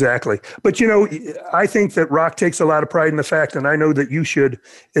 Exactly. But I think that Rock takes a lot of pride in the fact, and I know that you should,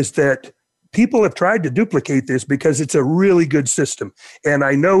 is that people have tried to duplicate this because it's a really good system. And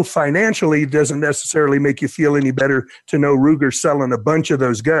I know financially it doesn't necessarily make you feel any better to know Ruger's selling a bunch of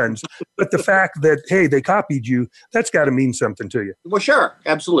those guns. But the fact that, hey, they copied you, that's got to mean something to you. Well, sure.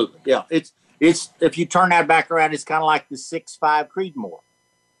 Absolutely. Yeah. It's if you turn that back around, it's kind of like the 6.5 Creedmoor.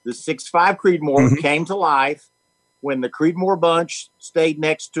 The 6.5 Creedmoor came to life when the Creedmoor bunch stayed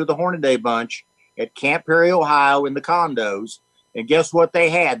next to the Hornaday bunch at Camp Perry, Ohio in the condos. And guess what they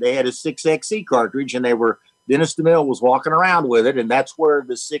had? They had a 6XC cartridge, and Dennis DeMille was walking around with it, and that's where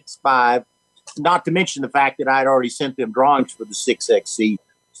the 6.5, not to mention the fact that I'd already sent them drawings for the 6XC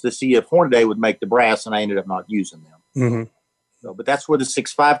to see if Hornaday would make the brass, and I ended up not using them. Mm-hmm. So, but that's where the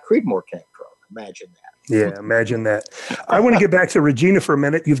 6.5 Creedmoor came from. Imagine that. Yeah, imagine that. I want to get back to Regina for a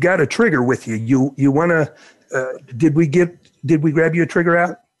minute. You've got a trigger with you. You want to? Did we grab you a trigger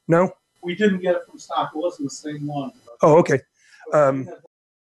out? No, we didn't get it from stock. It wasn't the same one. Oh, okay.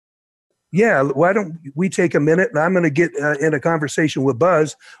 Yeah, why don't we take a minute, and I'm going to get in a conversation with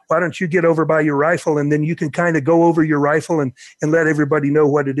Buzz. Why don't you get over by your rifle, and then you can kind of go over your rifle and let everybody know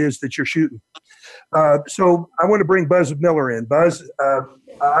what it is that you're shooting. So I want to bring Buzz Miller in. Buzz,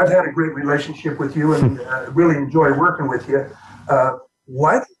 I've had a great relationship with you and really enjoy working with you.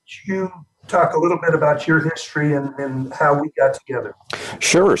 Why don't you talk a little bit about your history and how we got together?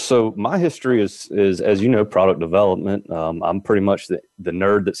 Sure. So my history is as you know, product development. I'm pretty much the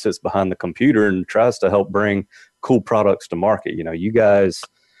nerd that sits behind the computer and tries to help bring cool products to market. You guys,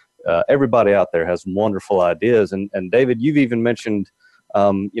 everybody out there has wonderful ideas. And David, you've even mentioned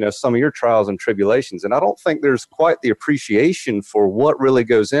some of your trials and tribulations. And I don't think there's quite the appreciation for what really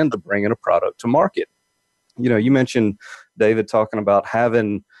goes into bringing a product to market. You mentioned, David, talking about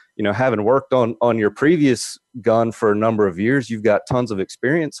having worked on your previous gun for a number of years. You've got tons of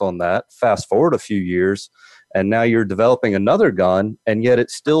experience on that. Fast forward a few years, and now you're developing another gun, and yet it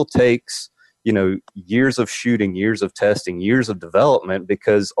still takes years of shooting, years of testing, years of development,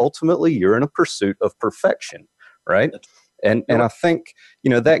 because ultimately you're in a pursuit of perfection, right? And I think,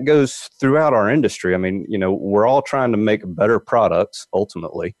 that goes throughout our industry. I mean, we're all trying to make better products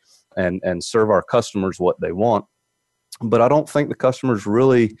ultimately and serve our customers what they want. But I don't think the customers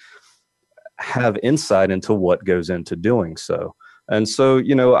really have insight into what goes into doing so. And so,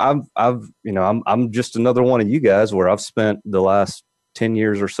 I'm just another one of you guys where I've spent the last 10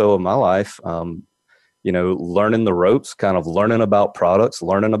 years or so of my life, learning the ropes, kind of learning about products,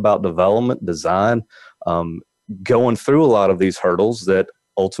 learning about development, design, going through a lot of these hurdles that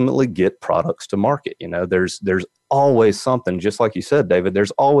ultimately get products to market. There's always something, just like you said, David,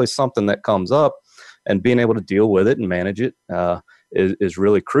 there's always something that comes up, and being able to deal with it and manage it is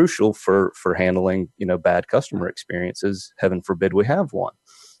really crucial for handling, bad customer experiences. Heaven forbid we have one.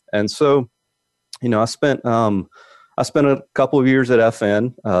 And so, I spent a couple of years at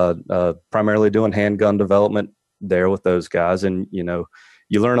FN, primarily doing handgun development there with those guys. And,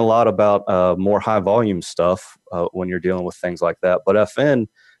 you learn a lot about more high volume stuff when you're dealing with things like that. But FN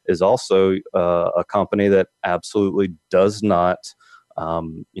is also a company that absolutely does not,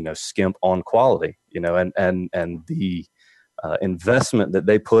 skimp on quality, and the investment that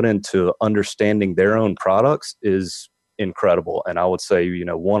they put into understanding their own products is incredible. And I would say,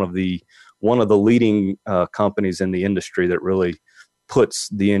 one of the leading companies in the industry that really puts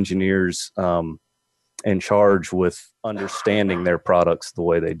the engineers in charge with understanding their products the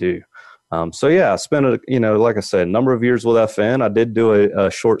way they do. So yeah, I spent like I said, a number of years with FN. I did do a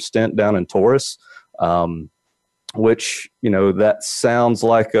short stint down in Taurus, which, that sounds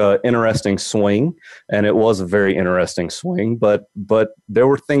like a interesting swing, and it was a very interesting swing, but there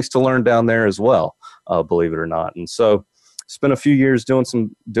were things to learn down there as well, believe it or not. And so spent a few years doing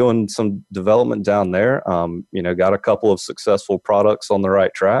some development down there, got a couple of successful products on the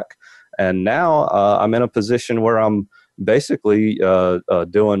right track. And now I'm in a position where I'm basically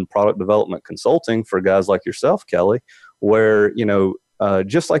doing product development consulting for guys like yourself, Kelly, where,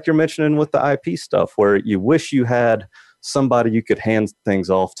 just like you're mentioning with the IP stuff, where you wish you had somebody you could hand things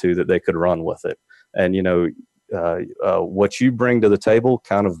off to that they could run with it. And, what you bring to the table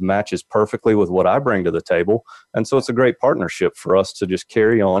kind of matches perfectly with what I bring to the table. And so it's a great partnership for us to just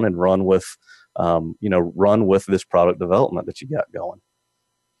carry on and run with this product development that you got going.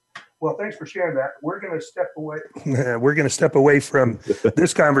 Well, thanks for sharing that. We're going to step away. We're going to step away from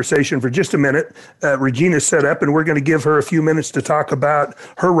this conversation for just a minute. Regina's set up, and we're going to give her a few minutes to talk about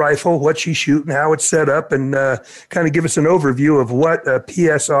her rifle, what she's shooting, how it's set up, and kind of give us an overview of what a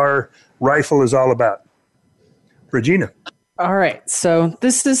PSR rifle is all about. Regina. All right. So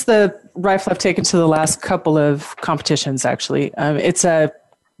this is the rifle I've taken to the last couple of competitions, actually. It's a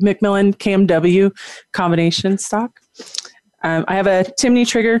McMillan KMW combination stock. I have a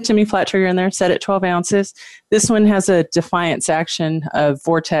Timney flat trigger in there, set at 12 ounces. This one has a Defiance action of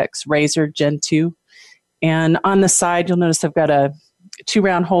Vortex Razor Gen 2. And on the side, you'll notice I've got a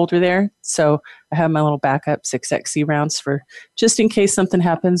 2-round holder there. So I have my little backup 6XC rounds for just in case something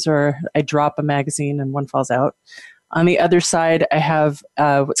happens or I drop a magazine and one falls out. On the other side, I have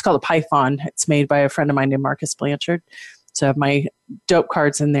what's called a Python. It's made by a friend of mine named Marcus Blanchard. So I have my dope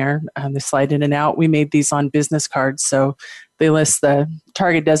cards in there. They slide in and out. We made these on business cards. So they list the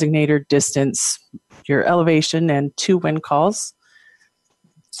target designator, distance, your elevation, and 2 wind calls.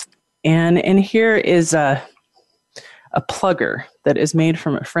 And in here is a plugger that is made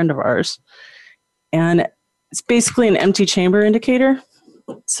from a friend of ours. And it's basically an empty chamber indicator.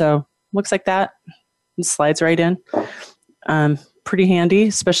 So looks like that. It slides right in. Pretty handy,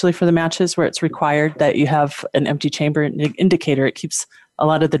 especially for the matches where it's required that you have an empty chamber indicator. It keeps a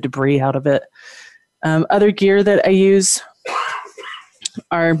lot of the debris out of it. Other gear that I use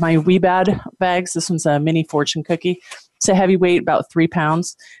are my WeBad bags. This one's a mini fortune cookie. It's a heavyweight, about 3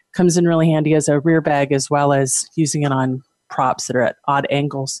 pounds. Comes in really handy as a rear bag as well as using it on props that are at odd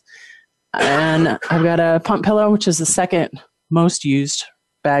angles. And I've got a pump pillow, which is the second most used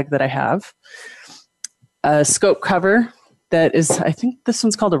bag that I have. A scope cover that is, I think this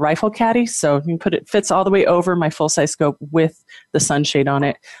one's called a rifle caddy. So you can put it, fits all the way over my full-size scope with the sunshade on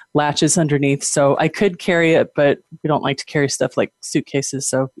it, latches underneath. So I could carry it, but we don't like to carry stuff like suitcases,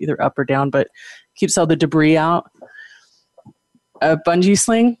 so either up or down, but keeps all the debris out. A bungee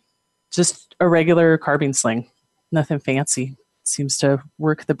sling, just a regular carbine sling, nothing fancy. Seems to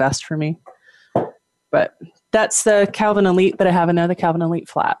work the best for me. But that's the Calvin Elite, but I have another Calvin Elite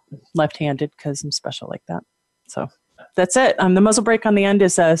flat, left-handed, because I'm special like that. So that's it. The muzzle brake on the end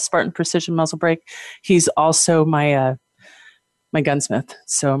is a Spartan Precision muzzle brake. He's also my my gunsmith.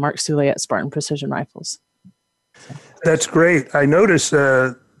 So Mark Soule at Spartan Precision Rifles. That's great. I notice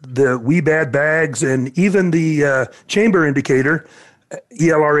the WeBad bags and even the chamber indicator,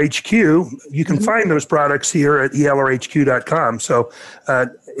 ELRHQ. You can find those products here at ELRHQ.com. So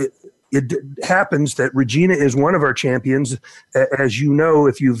it happens that Regina is one of our champions. As you know,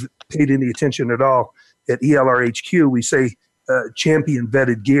 if you've paid any attention at all, at ELRHQ, we say champion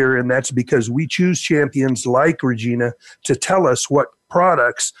vetted gear, and that's because we choose champions like Regina to tell us what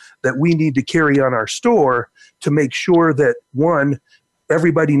products that we need to carry on our store to make sure that, one,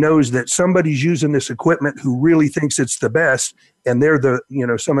 everybody knows that somebody's using this equipment who really thinks it's the best, and they're the,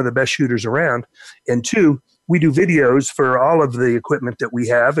 some of the best shooters around. And two, we do videos for all of the equipment that we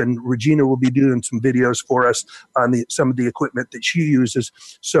have, and Regina will be doing some videos for us on some of the equipment that she uses.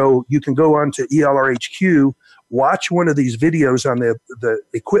 So you can go on to ELRHQ, watch one of these videos on the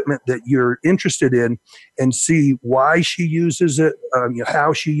equipment that you're interested in, and see why she uses it,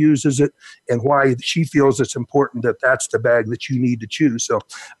 how she uses it, and why she feels it's important that that's the bag that you need to choose. So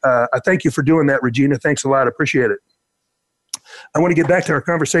I thank you for doing that, Regina. Thanks a lot. I appreciate it. I want to get back to our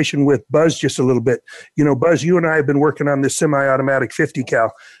conversation with Buzz just a little bit. Buzz, you and I have been working on this semi-automatic 50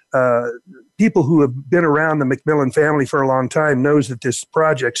 cal. People who have been around the McMillan family for a long time knows that this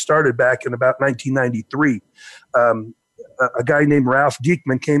project started back in about 1993. A guy named Ralph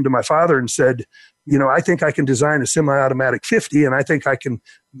Diekman came to my father and said, I think I can design a semi-automatic 50, and I think I can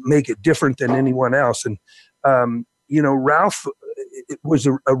make it different than anyone else. And, Ralph was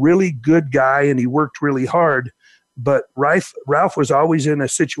a really good guy, and he worked really hard. But Ralph was always in a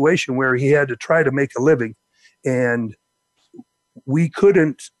situation where he had to try to make a living, and we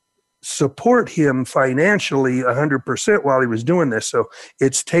couldn't support him financially 100% while he was doing this. So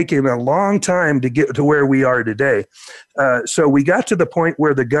it's taken a long time to get to where we are today. So we got to the point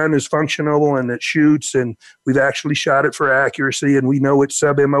where the gun is functional and it shoots, and we've actually shot it for accuracy, and we know it's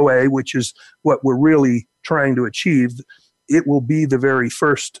sub-MOA, which is what we're really trying to achieve. It will be the very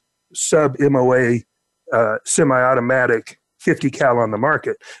first sub-MOA semi-automatic 50 cal on the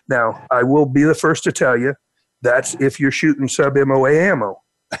market. Now, I will be the first to tell you that's if you're shooting sub-MOA ammo.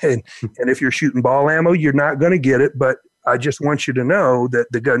 And if you're shooting ball ammo, you're not going to get it, but I just want you to know that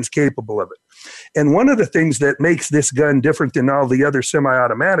the gun's capable of it. And one of the things that makes this gun different than all the other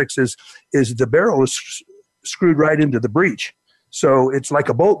semi-automatics is the barrel is screwed right into the breech. So it's like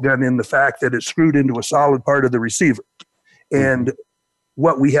a bolt gun in the fact that it's screwed into a solid part of the receiver. And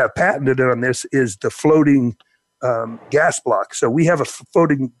what we have patented on this is the floating gas block. So we have a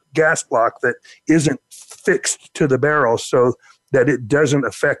floating gas block that isn't fixed to the barrel so that it doesn't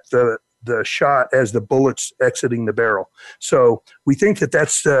affect the shot as the bullet's exiting the barrel. So we think that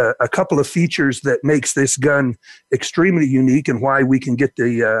that's a couple of features that makes this gun extremely unique and why we can get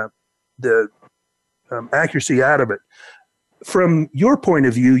the accuracy out of it. From your point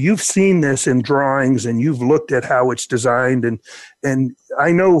of view, you've seen this in drawings and you've looked at how it's designed, and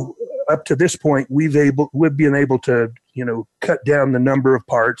I know up to this point we've been able to cut down the number of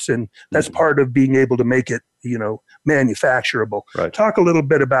parts, and that's part of being able to make it manufacturable. Right. Talk a little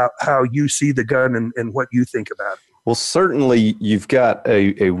bit about how you see the gun and what you think about it. Well, certainly you've got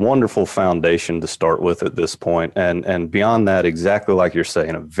a wonderful foundation to start with at this point, and beyond that, exactly like you're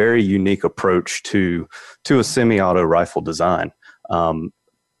saying, a very unique approach to a semi-auto rifle design.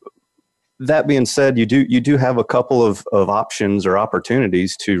 That being said, you do have a couple of options or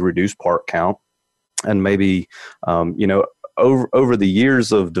opportunities to reduce part count, and maybe over the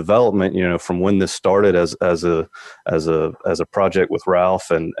years of development, from when this started as a project with Ralph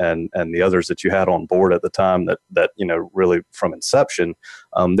and the others that you had on board at the time, that really from inception,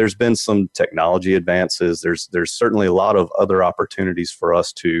 there's been some technology advances. There's certainly a lot of other opportunities for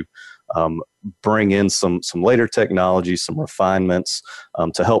us to bring in some later technology, some refinements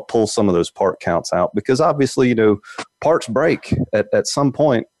to help pull some of those part counts out, because obviously parts break at some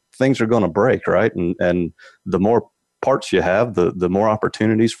point. Things are going to break, right? And the more parts you have, the more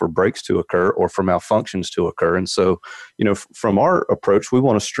opportunities for breaks to occur or for malfunctions to occur. And so, from our approach, we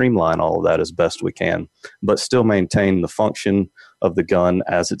want to streamline all of that as best we can, but still maintain the function of the gun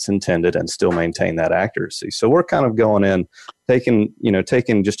as it's intended and still maintain that accuracy. So we're kind of going in,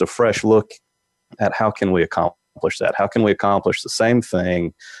 taking just a fresh look at how can we accomplish that? How can we accomplish the same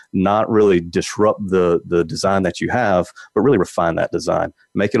thing, not really disrupt the design that you have, but really refine that design,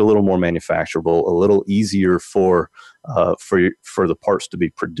 make it a little more manufacturable, a little easier for the parts to be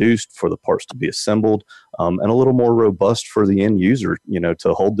produced, for the parts to be assembled, and a little more robust for the end user,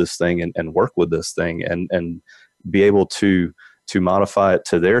 to hold this thing and work with this thing and be able to modify it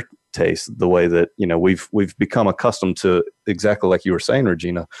to their taste, the way that we've become accustomed to, exactly like you were saying,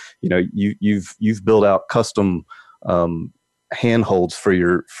 Regina. You've built out custom handholds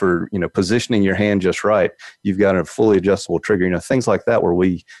for positioning your hand just right. You've got a fully adjustable trigger, things like that, where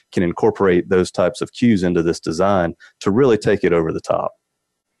we can incorporate those types of cues into this design to really take it over the top.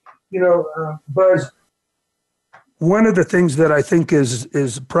 Buzz, one of the things that I think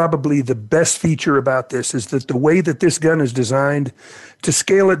is probably the best feature about this is that the way that this gun is designed, to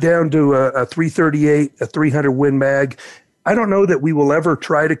scale it down to a 338, a 300 Win Mag. I don't know that we will ever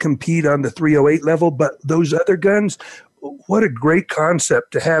try to compete on the 308 level, but those other guns, what a great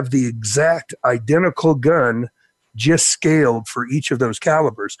concept to have the exact identical gun just scaled for each of those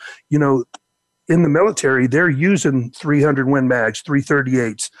calibers. In the military, they're using 300 Win Mags,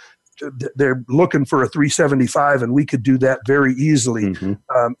 338s. They're looking for a 375, and we could do that very easily.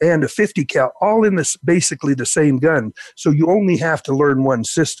 Mm-hmm. And a 50 cal, all in this basically the same gun. So you only have to learn one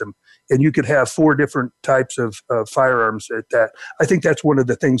system, and you could have 4 different types of firearms at that. I think that's one of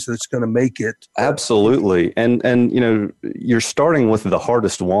the things that's going to make it. Absolutely. And you're starting with the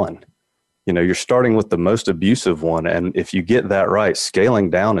hardest one. You're starting with the most abusive one. And if you get that right,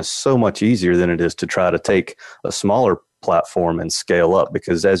 scaling down is so much easier than it is to try to take a smaller platform and scale up,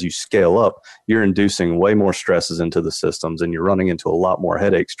 because as you scale up, you're inducing way more stresses into the systems, and you're running into a lot more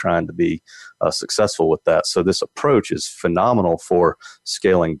headaches trying to be successful with that. So this approach is phenomenal for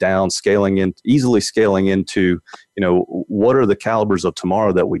scaling down, easily scaling into, what are the calibers of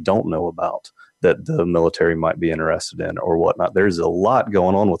tomorrow that we don't know about, that the military might be interested in or whatnot. There's a lot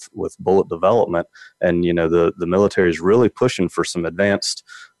going on with bullet development, and the military is really pushing for some advanced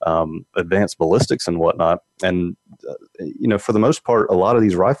ballistics and whatnot. And for the most part, a lot of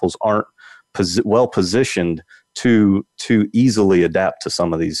these rifles aren't well positioned to easily adapt to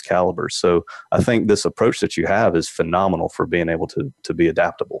some of these calibers. So I think this approach that you have is phenomenal for being able to be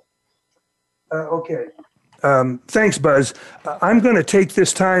adaptable. Okay. Thanks, Buzz. I'm going to take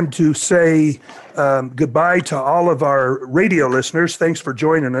this time to say goodbye to all of our radio listeners. Thanks for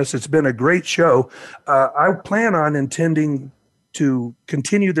joining us. It's been a great show. I plan on intending to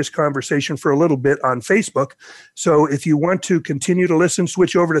continue this conversation for a little bit on Facebook. So if you want to continue to listen,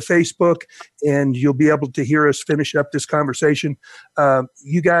 switch over to Facebook, and you'll be able to hear us finish up this conversation.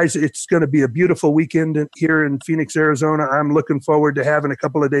 You guys, it's going to be a beautiful weekend here in Phoenix, Arizona. I'm looking forward to having a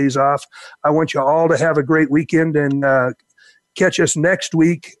couple of days off. I want you all to have a great weekend, and catch us next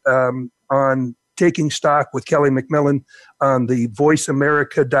week on Taking Stock with Kelly McMillan on the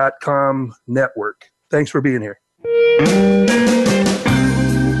VoiceAmerica.com network. Thanks for being here.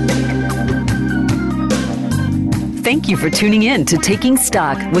 Thank you for tuning in to Taking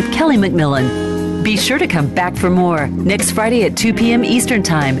Stock with Kelly McMillan. Be sure to come back for more next Friday at 2 p.m. Eastern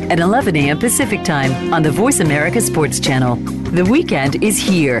Time and 11 a.m. Pacific Time on the Voice America Sports Channel. The weekend is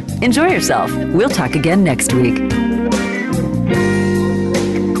here. Enjoy yourself. We'll talk again next week.